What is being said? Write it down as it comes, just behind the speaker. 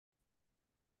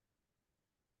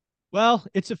Well,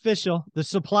 it's official. The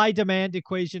supply demand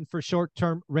equation for short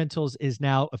term rentals is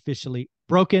now officially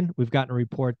broken. We've gotten a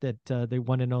report that the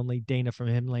one and only Dana from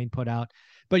Himlane put out.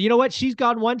 But you know what? She's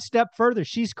gone one step further.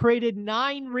 She's created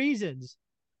 9 reasons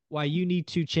why you need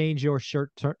to change your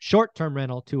short term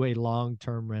rental to a long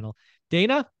term rental.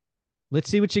 Dana, let's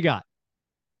see what you got.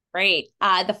 Great.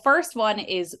 The first one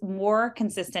is more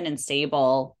consistent and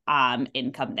stable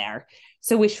income there.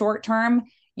 So with short term,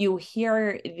 you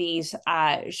hear these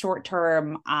short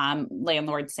term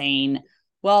landlords saying,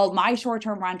 well, my short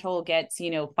term rental gets,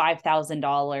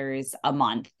 $5,000 a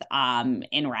month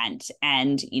in rent.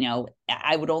 And,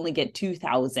 I would only get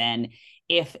 2,000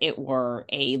 if it were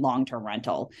a long-term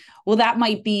rental. Well, that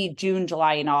might be June,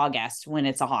 July, and August when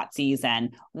it's a hot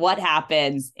season. What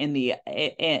happens in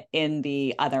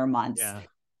the other months? Yeah.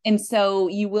 And so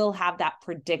you will have that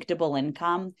predictable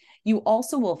income. You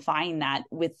also will find that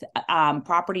with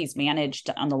properties managed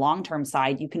on the long-term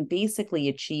side, you can basically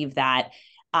achieve that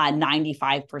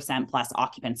 95% plus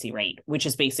occupancy rate, which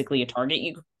is basically a target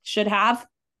you should have.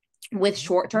 With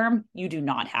short term, you do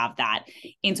not have that.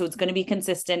 And so it's going to be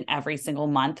consistent every single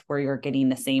month where you're getting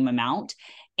the same amount.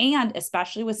 And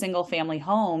especially with single family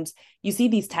homes, you see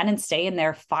these tenants stay in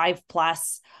there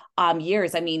 5+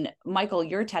 years. I mean, Michael,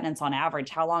 your tenants on average,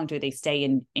 how long do they stay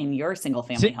in your single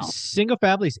family home? Single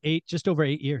families, just over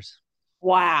 8 years.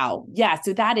 Wow. Yeah.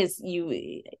 So that is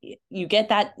you get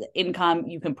that income,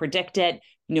 you can predict it,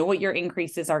 you know what your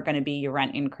increases are going to be, your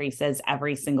rent increases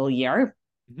every single year.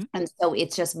 Mm-hmm. And so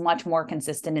it's just much more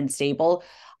consistent and stable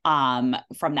from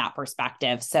that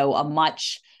perspective. So a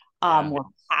much more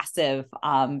passive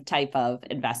type of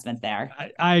investment there.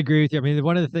 I agree with you. I mean,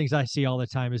 one of the things I see all the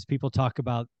time is people talk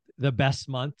about the best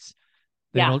months.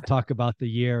 They Yeah. don't talk about the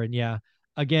year. And yeah,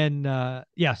 again,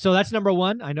 yeah. So that's number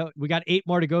one. I know we got 8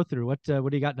 more to go through. What do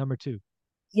you got number two?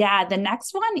 Yeah, the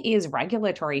next one is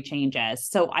regulatory changes.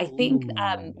 So I think Ooh,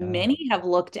 yeah. many have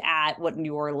looked at what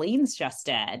New Orleans just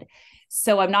did.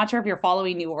 So I'm not sure if you're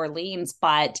following New Orleans,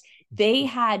 but they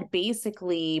had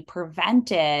basically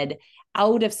prevented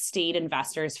out of state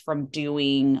investors from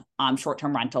doing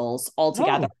short-term rentals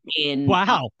altogether Oh, in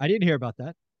wow. I didn't hear about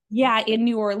that. yeah, in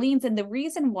New Orleans. And the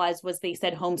reason was they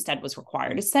said homestead was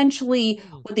required. Essentially,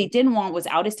 what they didn't want was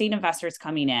out-of-state investors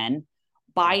coming in, Yeah,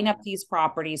 buying up these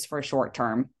properties for short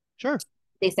term. sure.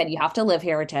 They said you have to live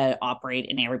here to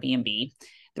operate an Airbnb.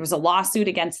 There was a lawsuit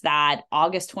against that.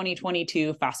 August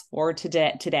 2022, fast forward to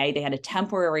today, they had a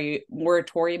temporary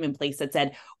moratorium in place that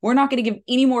said, we're not going to give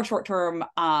any more short-term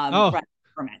Oh, rental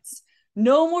permits.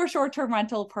 No more short-term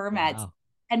rental permits. wow.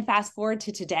 And fast forward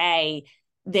to today,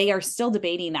 they are still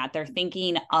debating that. They're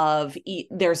thinking of,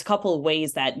 there's a couple of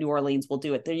ways that New Orleans will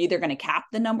do it. They're either going to cap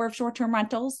the number of short-term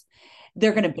rentals,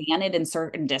 they're going to ban it in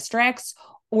certain districts,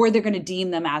 or they're going to deem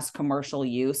them as commercial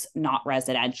use, not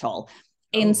residential.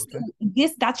 And Oh, so okay.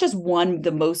 that's just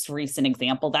the most recent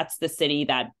example. That's the city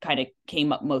that kind of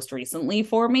came up most recently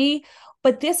for me.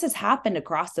 But this has happened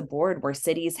across the board where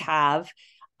cities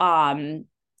um,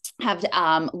 have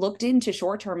looked into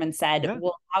short term and said, Yeah.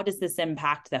 well, how does this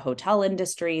impact the hotel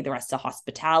industry, the rest of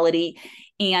hospitality?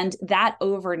 And that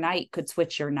overnight could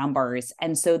switch your numbers.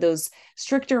 And so those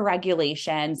stricter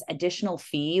regulations, additional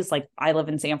fees, like I live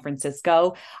in San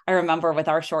Francisco. I remember with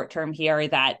our short term here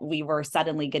that we were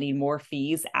suddenly getting more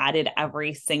fees added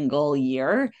every single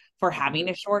year for Mhm. having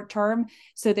a short term.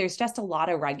 So there's just a lot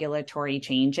of regulatory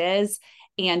changes.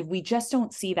 And we just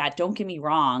don't see that. Don't get me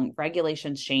wrong,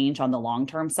 regulations change on the long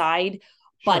term side,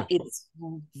 but Sure. it's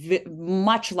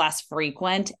much less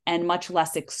frequent and much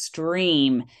less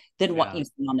extreme than what Yeah. you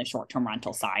see on the short term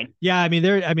rental side. Yeah,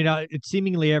 it's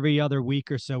seemingly every other week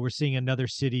or so we're seeing another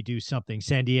city do something.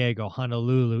 San Diego,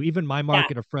 Honolulu, even my Yeah.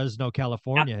 market of Fresno, Yeah.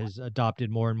 California has adopted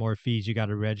more and more fees. You got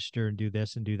to register and do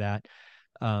this and do that.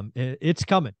 It's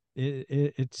coming.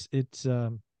 It's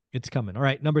coming. All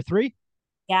right, number three.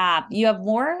 Yeah, you have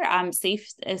more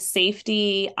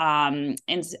safety and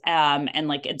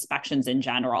like inspections in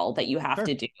general that you have Sure.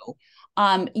 to do.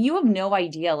 You have no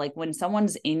idea, like when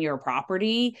someone's in your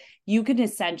property, you can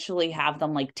essentially have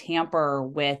them like tamper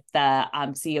with the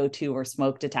CO2 or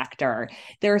smoke detector.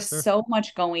 There's Sure. so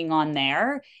much going on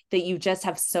there that you just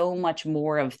have so much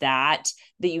more of that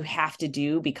you have to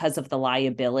do because of the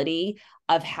liability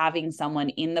of having someone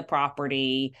in the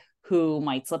property who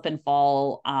might slip and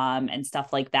fall and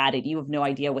stuff like that. And you have no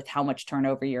idea with how much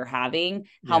turnover you're having,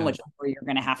 how much more you're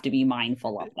going to have to be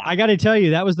mindful of that. I got to tell you,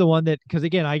 that was the one that, because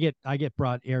again, I get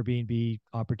brought Airbnb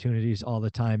opportunities all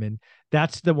the time, and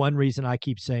that's the one reason I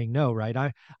keep saying no. Right?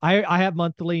 I have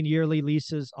monthly and yearly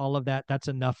leases, all of that. That's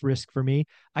enough risk for me.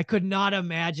 I could not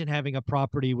imagine having a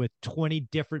property with 20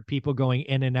 different people going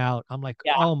in and out. I'm like,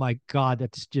 oh my God,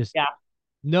 that's just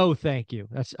no, thank you.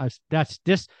 That's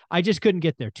this. I just couldn't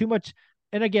get there. Too much.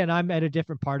 And again, I'm at a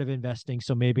different part of investing,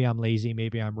 so maybe I'm lazy,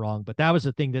 maybe I'm wrong. But that was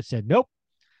the thing that said, nope,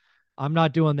 I'm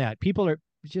not doing that. People are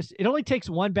just. It only takes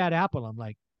one bad apple. I'm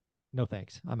like, no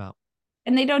thanks, I'm out.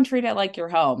 And they don't treat it like your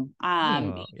home. Oh,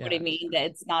 You know what I mean? That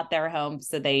it's not their home,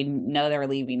 so they know they're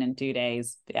leaving in 2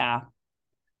 days. Yeah.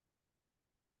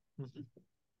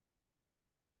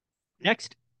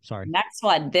 Next. Sorry. Next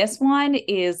one. This one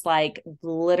is like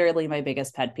literally my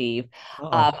biggest pet peeve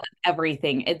of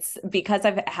everything. It's because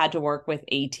I've had to work with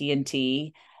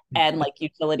AT&T and like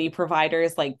utility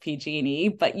providers like PG&E,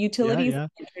 but utilities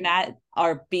and internet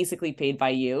are basically paid by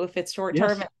you. If it's short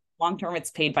term, long term,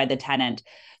 it's paid by the tenant.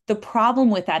 The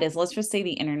problem with that is, let's just say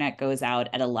the internet goes out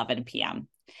at 11 p.m.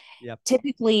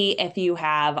 Typically, if you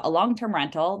have a long-term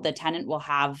rental, the tenant will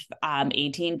have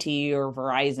AT&T or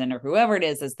Verizon or whoever it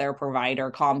is as their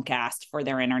provider, Comcast, for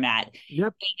their internet.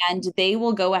 And they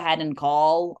will go ahead and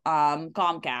call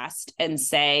Comcast and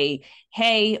say,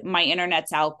 hey, my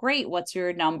internet's out. Great. What's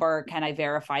your number? Can I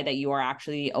verify that you are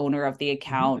actually the owner of the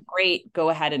account? Great. Go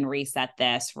ahead and reset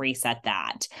this, reset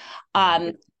that.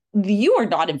 You are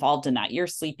not involved in that. You're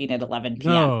sleeping at 11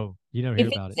 p.m. No, you don't hear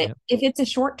about it. If it's a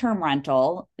short-term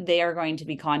rental, they are going to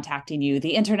be contacting you.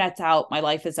 The internet's out. My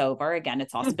life is over. Again,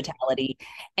 it's hospitality.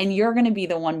 And you're going to be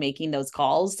the one making those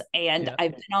calls. And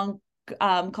I've been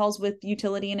on calls with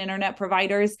utility and internet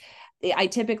providers. I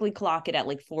typically clock it at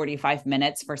like 45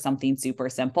 minutes for something super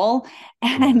simple,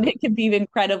 and it can be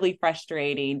incredibly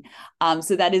frustrating.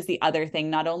 So that is the other thing.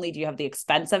 Not only do you have the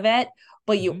expense of it,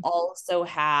 but you also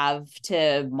have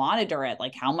to monitor it.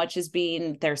 Like how much is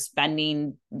they're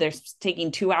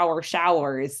taking 2-hour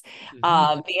showers.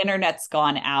 The internet's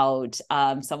gone out.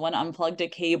 Someone unplugged a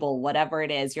cable, whatever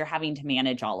it is, you're having to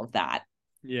manage all of that.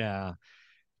 Yeah.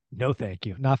 No, thank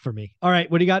you. Not for me. All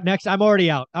right. What do you got next? I'm already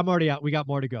out. We got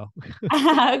more to go.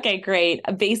 Okay, great.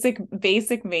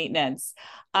 Basic maintenance.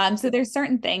 So there's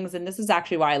certain things, and this is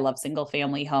actually why I love single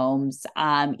family homes,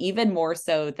 even more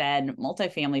so than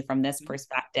multifamily from this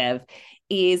perspective,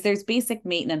 is there's basic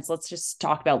maintenance. Let's just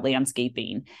talk about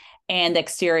landscaping and the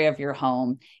exterior of your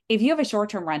home. If you have a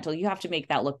short-term rental, you have to make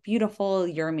that look beautiful.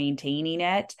 You're maintaining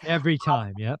it every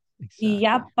time. Yep. Exactly.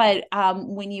 Yep. But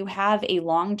when you have a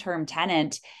long-term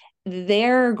tenant,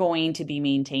 they're going to be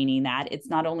maintaining that. It's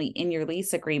not only in your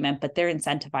lease agreement, but they're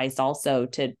incentivized also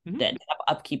to have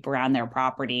upkeep around their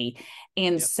property.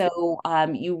 And so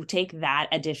you take that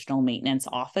additional maintenance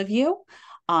off of you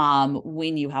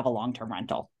when you have a long-term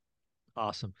rental.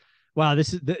 Awesome. Wow.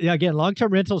 This is again,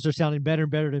 long-term rentals are sounding better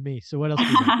and better to me. So what else do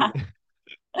you got?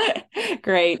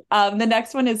 Great. The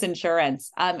next one is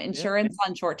insurance. Insurance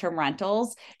on short-term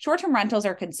rentals. Short-term rentals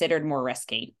are considered more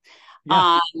risky.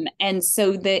 And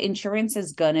so the insurance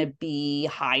is going to be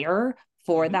higher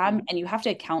for them, and you have to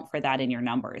account for that in your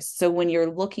numbers. So when you're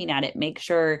looking at it, make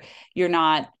sure you're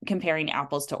not comparing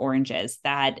apples to oranges,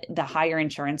 that the higher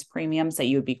insurance premiums that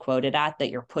you would be quoted at that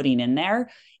you're putting in there,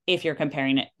 if you're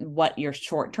comparing it, what your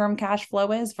short-term cash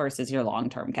flow is versus your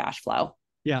long-term cash flow.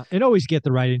 Yeah. And always get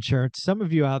the right insurance. Some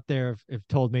of you out there have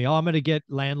told me, I'm going to get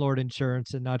landlord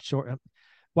insurance and not short.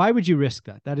 Why would you risk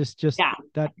that? That is just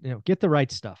that, get the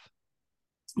right stuff.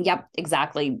 Yep,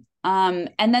 exactly. And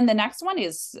then the next one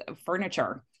is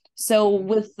furniture. So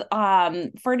with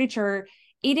furniture,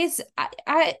 it is,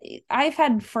 I've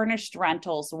had furnished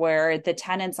rentals where the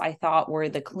tenants I thought were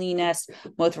the cleanest,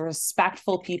 most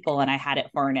respectful people, and I had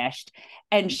it furnished.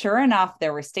 And sure enough,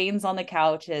 there were stains on the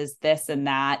couches, this and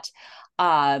that,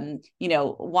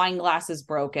 wine glasses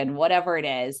broken, whatever it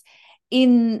is.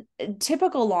 In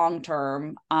typical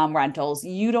long-term rentals,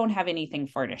 you don't have anything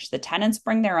furnished. The tenants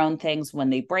bring their own things. When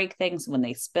they break things, when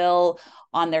they spill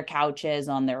on their couches,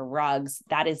 on their rugs,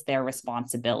 that is their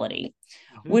responsibility.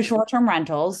 With short-term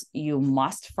rentals, you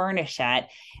must furnish it.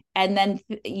 And then,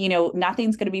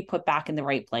 nothing's going to be put back in the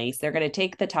right place. They're going to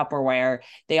take the Tupperware.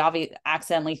 They obviously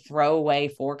accidentally throw away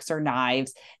forks or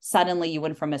knives. Suddenly you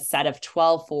went from a set of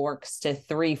 12 forks to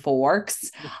 3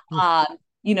 forks.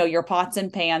 your pots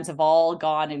and pans have all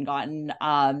gone and gotten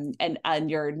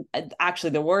and you're actually,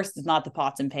 the worst is not the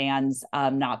pots and pans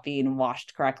not being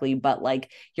washed correctly, but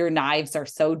like your knives are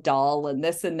so dull and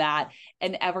this and that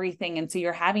and everything. And so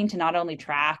you're having to not only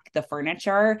track the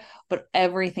furniture, but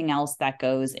everything else that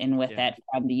goes in with it,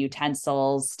 from the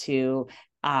utensils to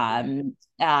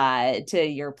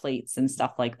your plates and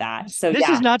stuff like that. So this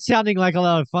is not sounding like a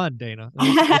lot of fun, Dana.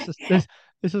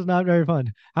 This is not very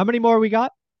fun. How many more we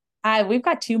got? We've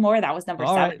got two more. That was number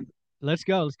All 7. right, let's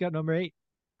go. Let's go. Number 8.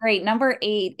 Great. Number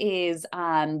 8 is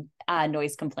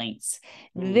noise complaints.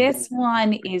 This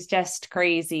one is just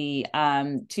crazy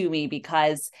to me,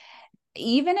 because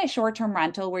even a short-term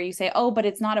rental where you say, oh, but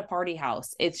it's not a party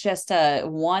house, it's just a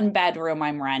 1-bedroom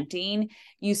I'm renting,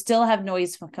 you still have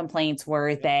noise complaints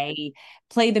where they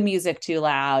play the music too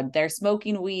loud, they're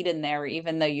smoking weed in there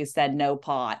even though you said no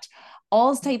pot,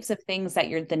 all types of things that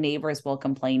the neighbors will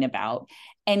complain about.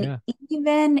 And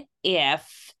even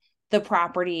if the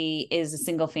property is a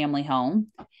single family home,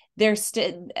 there's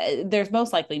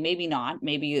most likely, maybe not,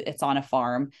 maybe it's on a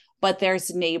farm, but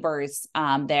there's neighbors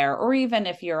there, or even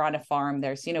if you're on a farm,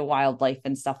 there's, wildlife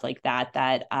and stuff like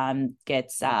that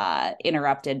gets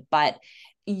interrupted, but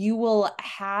you will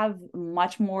have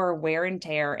much more wear and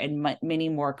tear and many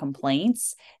more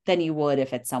complaints than you would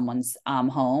if it's someone's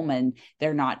home and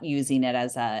they're not using it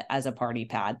as a party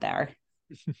pad there.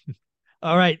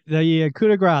 All right, the coup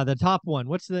de grace, the top one.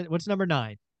 What's number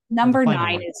 9? Number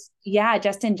 9 is,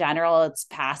 just in general, it's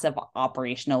passive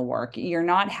operational work. You're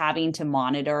not having to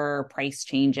monitor price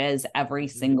changes every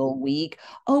single week.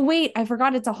 Oh, wait, I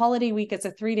forgot it's a holiday week. It's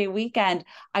a 3-day weekend.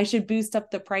 I should boost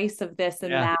up the price of this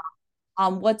and that.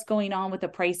 What's going on with the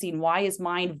pricing? Why is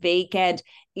mine vacant?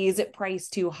 Is it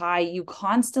priced too high? You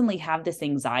constantly have this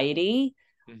anxiety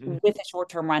with a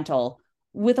short-term rental.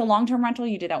 With a long-term rental,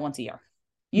 you do that once a year.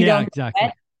 You don't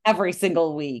exactly every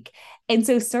single week. And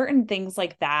so certain things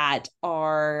like that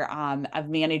are of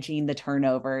managing the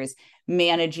turnovers,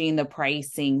 managing the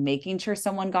pricing, making sure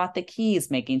someone got the keys,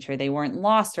 making sure they weren't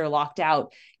lost or locked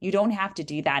out. You don't have to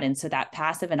do that. And so that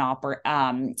passive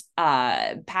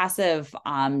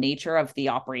nature of the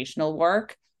operational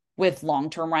work with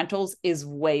long-term rentals is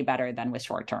way better than with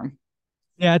short-term.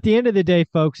 Yeah. At the end of the day,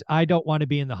 folks, I don't want to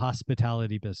be in the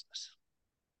hospitality business.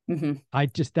 I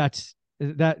just, that's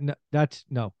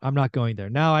no, I'm not going there.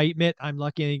 Now, I admit I'm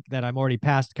lucky that I'm already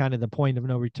past kind of the point of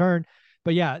no return,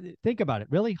 but yeah, think about it.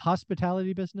 Really,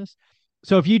 hospitality business.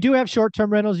 So if you do have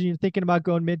short-term rentals and you're thinking about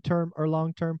going midterm or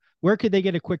long-term, where could they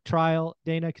get a quick trial,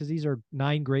 Dana? Because these are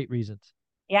 9 great reasons.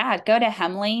 Yeah, go to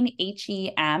Hemlane,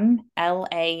 HEMLANE.com.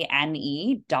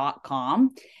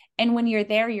 And when you're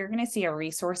there, you're going to see our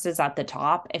resources at the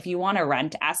top. If you want a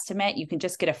rent estimate, you can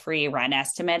just get a free rent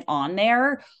estimate on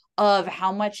there of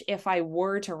how much, if I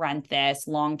were to rent this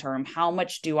long-term, how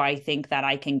much do I think that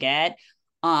I can get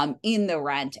in the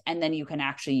rent? And then you can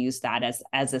actually use that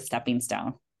as a stepping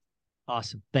stone.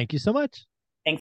 Awesome. Thank you so much.